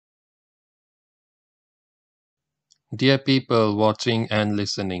Dear people watching and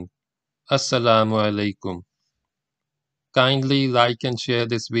listening, Assalamu alaikum. Kindly like and share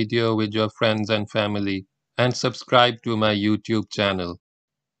this video with your friends and family and subscribe to my YouTube channel.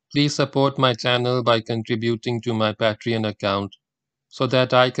 Please support my channel by contributing to my Patreon account so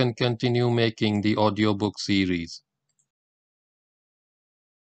that I can continue making the audiobook series.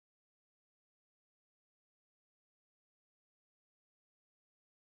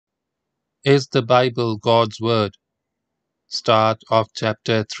 Is the Bible God's Word? Start of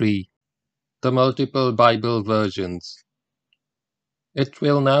Chapter 3. The multiple Bible versions. It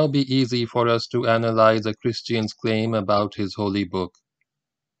will now be easy for us to analyze a Christian's claim about his holy book.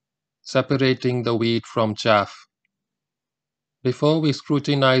 Separating the wheat from chaff. Before we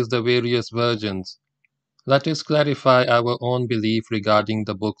scrutinize the various versions, let us clarify our own belief regarding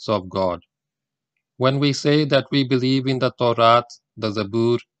the books of God. When we say that we believe in the Torah, the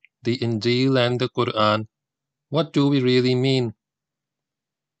Zabur, the Injil, and the Quran, what do we really mean?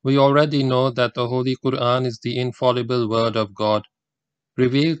 We already know that the Holy Quran is the infallible word of God,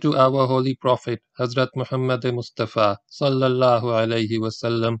 revealed to our holy prophet Hazrat Muhammad Mustafa sallallahu alaihi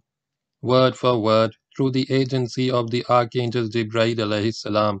wasallam, word for word, through the agency of the Archangel Jibreel alayhi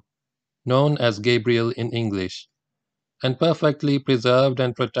salam, known as Gabriel in English, and perfectly preserved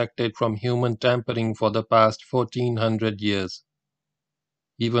and protected from human tampering for the past 1400 years.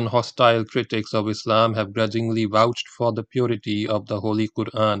 Even hostile critics of Islam have grudgingly vouched for the purity of the Holy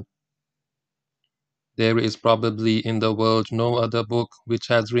Quran. There is probably in the world no other book which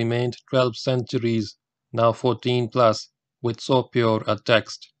has remained 12 centuries, now 14 plus, with so pure a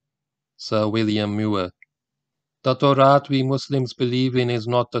text. Sir William Muir. The Torah we Muslims believe in is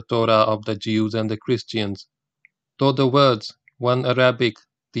not the Torah of the Jews and the Christians, though the words, one Arabic,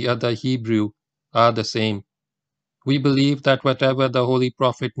 the other Hebrew, are the same. We believe that whatever the Holy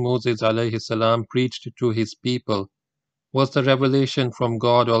Prophet Moses alayhi salam preached to his people was the revelation from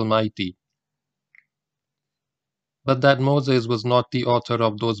God Almighty, but that Moses was not the author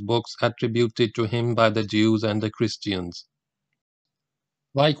of those books attributed to him by the Jews and the Christians.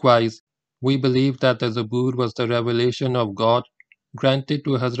 Likewise, we believe that the Zabur was the revelation of God granted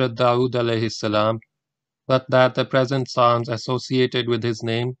to Hazrat Dawood alayhi salam, but that the present psalms associated with his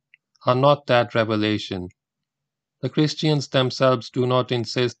name are not that revelation. The Christians themselves do not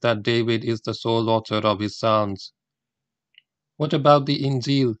insist that David is the sole author of his psalms. What about the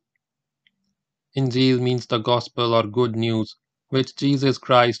Injil? Injil means the gospel or good news, which Jesus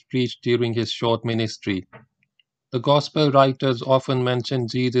Christ preached during his short ministry. The gospel writers often mention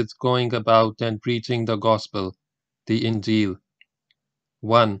Jesus going about and preaching the gospel, the Injil.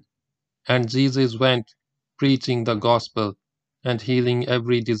 1. And Jesus went, preaching the gospel, and healing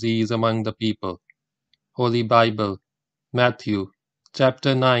every disease among the people. Holy Bible, Matthew,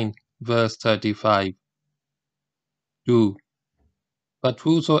 chapter 9, verse 35. 2. But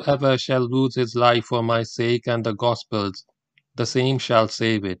whosoever shall lose his life for my sake and the gospel's, the same shall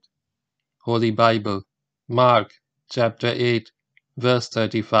save it. Holy Bible, Mark, chapter 8, verse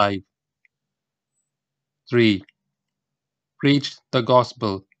 35. 3. Preach the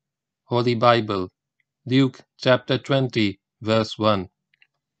gospel. Holy Bible, Luke, chapter 20, verse 1.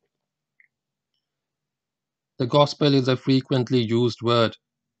 The gospel is a frequently used word,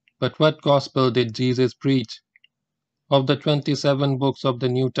 but what gospel did Jesus preach? Of the 27 books of the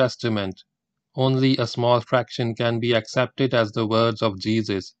New Testament, only a small fraction can be accepted as the words of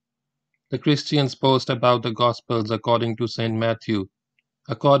Jesus. The Christians boast about the Gospels according to St. Matthew,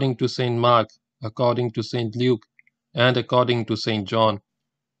 according to St. Mark, according to St. Luke, and according to St. John.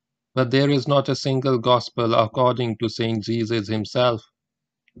 But there is not a single Gospel according to St. Jesus himself.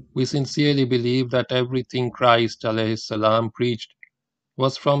 We sincerely believe that everything Christ alayhi salam preached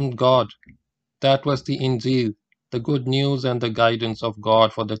was from God. That was the Injil, the good news and the guidance of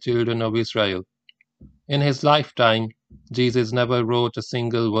God for the children of Israel. In his lifetime, Jesus never wrote a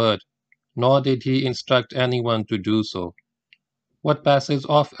single word, nor did he instruct anyone to do so. What passes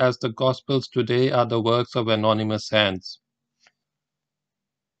off as the Gospels today are the works of anonymous hands.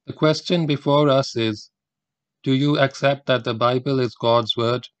 The question before us is, do you accept that the Bible is God's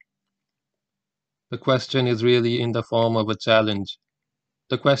word? The question is really in the form of a challenge.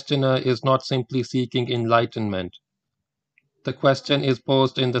 The questioner is not simply seeking enlightenment. The question is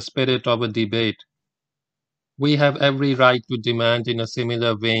posed in the spirit of a debate. We have every right to demand in a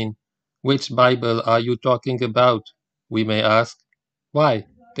similar vein, which Bible are you talking about? We may ask. Why,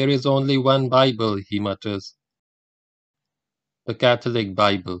 there is only one Bible, he mutters. The Catholic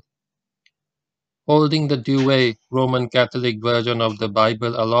Bible. Holding the Douay Roman Catholic version of the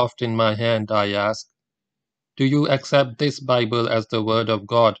Bible aloft in my hand, I ask, do you accept this Bible as the Word of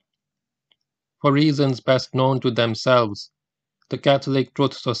God? For reasons best known to themselves, the Catholic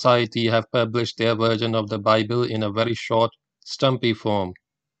Truth Society have published their version of the Bible in a very short, stumpy form.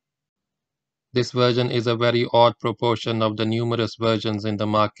 This version is a very odd proportion of the numerous versions in the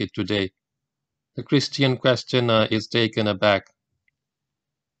market today. The Christian questioner is taken aback.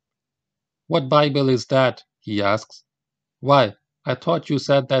 "What Bible is that?" he asks. "Why, I thought you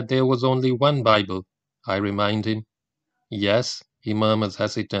said that there was only one Bible," I remind him. "Yes," he murmurs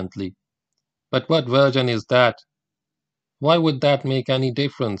hesitantly. "But what version is that?" "Why would that make any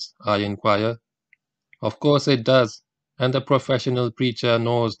difference?" I inquire. Of course it does, and the professional preacher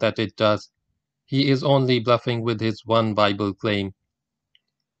knows that it does. He is only bluffing with his one Bible claim.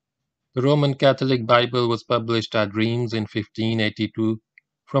 The Roman Catholic Bible was published at Reims in 1582,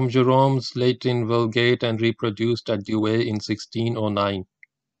 from Jerome's Latin Vulgate, and reproduced at Douay in 1609.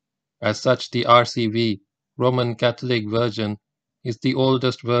 As such, the RCV, Roman Catholic Version, is the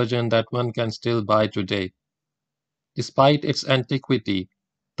oldest version that one can still buy today. Despite its antiquity,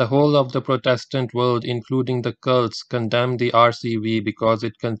 the whole of the Protestant world, including the cults, condemn the RCV because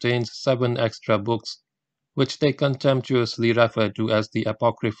it contains 7 extra books, which they contemptuously refer to as the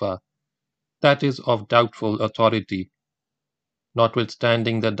Apocrypha, that is, of doubtful authority.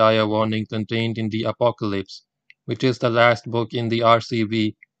 Notwithstanding the dire warning contained in the Apocalypse, which is the last book in the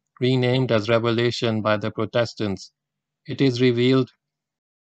RCV, renamed as Revelation by the Protestants, it is revealed,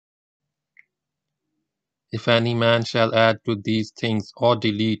 "If any man shall add to these things or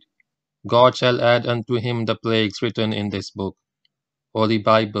delete, God shall add unto him the plagues written in this book." Holy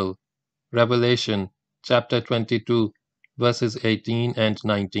Bible, Revelation, chapter 22, verses 18 and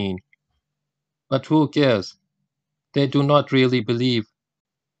 19. But who cares? They do not really believe.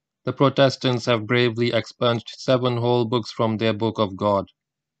 The Protestants have bravely expunged 7 whole books from their Book of God.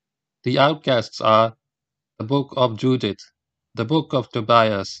 The outcasts are the Book of Judith, the Book of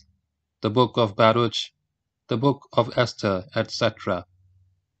Tobias, the Book of Baruch, the Book of Esther, etc.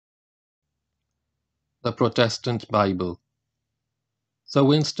 The Protestant Bible. Sir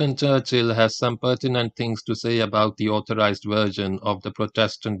Winston Churchill has some pertinent things to say about the authorized version of the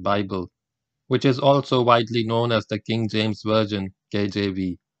Protestant Bible, which is also widely known as the King James Version,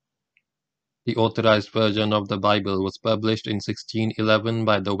 KJV. The authorized version of the Bible was published in 1611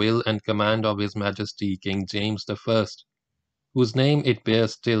 by the will and command of His Majesty King James I, whose name it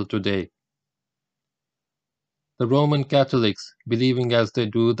bears still today. The Roman Catholics, believing as they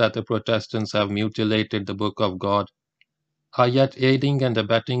do that the Protestants have mutilated the Book of God, are yet aiding and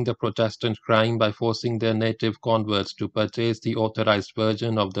abetting the Protestant crime by forcing their native converts to purchase the authorized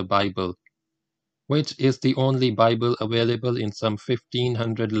version of the Bible, which is the only Bible available in some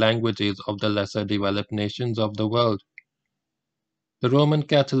 1,500 languages of the lesser developed nations of the world. The Roman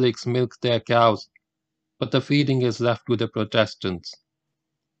Catholics milk their cows, but the feeding is left to the Protestants.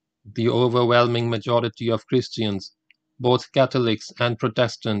 The overwhelming majority of Christians, both Catholics and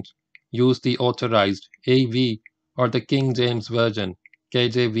Protestant, use the authorized AV or the King James Version,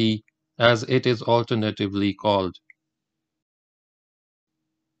 KJV, as it is alternatively called.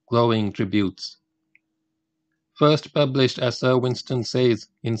 Glowing tributes. First published, as Sir Winston says,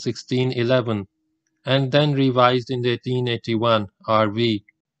 in 1611, and then revised in 1881, RV,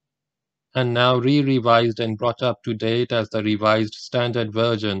 and now re-revised and brought up to date as the Revised Standard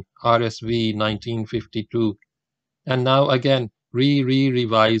Version, RSV 1952, and now again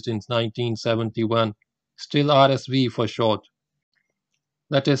re-revised in 1971, still RSV for short.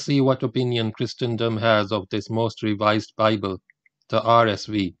 Let us see what opinion Christendom has of this most revised Bible, the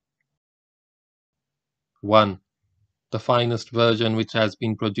RSV. 1. The finest version which has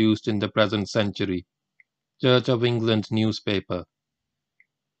been produced in the present century. Church of England newspaper.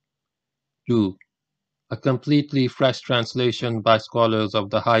 2. A completely fresh translation by scholars of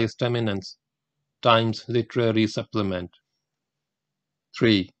the highest eminence. Times Literary Supplement.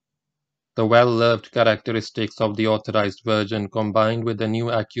 3. The well-loved characteristics of the authorized version combined with the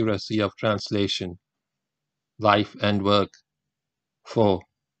new accuracy of translation. Life and work. 4.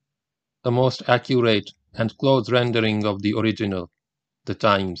 The most accurate and close rendering of the original. The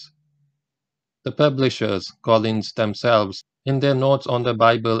Times. The publishers, Collins themselves, in their notes on the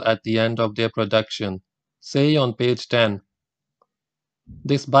Bible at the end of their production, say on page 10,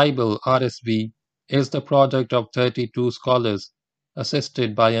 "This Bible, RSV, is the product of 32 scholars,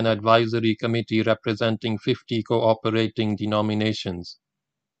 assisted by an advisory committee representing 50 cooperating denominations."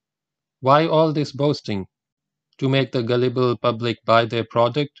 Why all this boasting? To make the gullible public buy their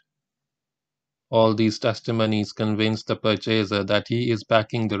product? All these testimonies convince the purchaser that he is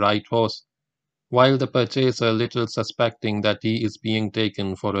backing the right horse, while the purchaser little suspecting that he is being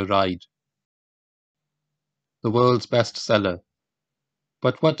taken for a ride. The world's best seller.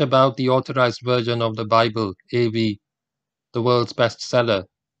 But what about the authorized version of the Bible, AV, the world's bestseller?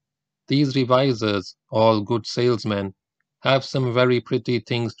 These revisers, all good salesmen, have some very pretty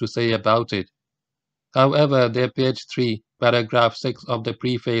things to say about it. However, their page 3, paragraph 6 of the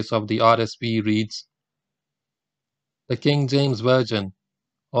preface of the RSV reads, "The King James Version,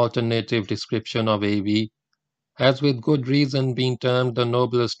 alternative description of AV, has with good reason been termed the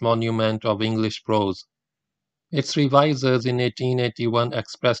noblest monument of English prose. Its revisers in 1881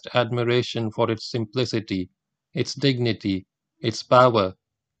 expressed admiration for its simplicity, its dignity, its power,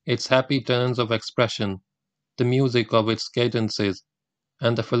 its happy turns of expression, the music of its cadences,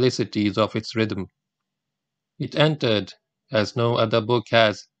 and the felicities of its rhythm. It entered, as no other book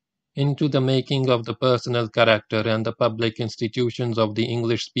has, into the making of the personal character and the public institutions of the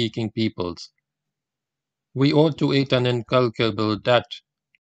English-speaking peoples. We owe to it an incalculable debt.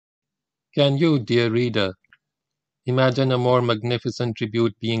 Can you, dear reader, imagine a more magnificent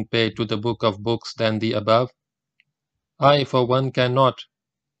tribute being paid to the Book of Books than the above? I, for one, cannot.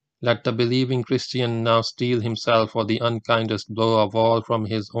 Let the believing Christian now steel himself for the unkindest blow of all from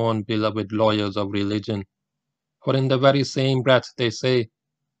his own beloved lawyers of religion. For in the very same breath they say,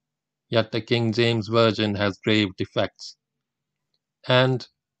 "Yet the King James Version has grave defects," and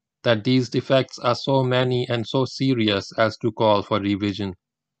that these defects are so many and so serious as to call for revision.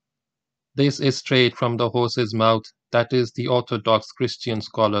 This is straight from the horse's mouth, that is, the orthodox Christian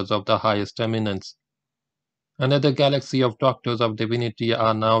scholars of the highest eminence. Another galaxy of doctors of divinity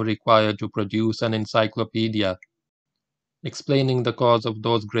are now required to produce an encyclopedia, explaining the cause of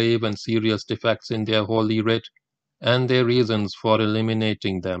those grave and serious defects in their holy writ, and their reasons for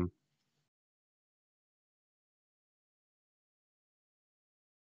eliminating them.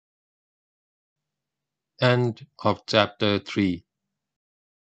 End of chapter 3.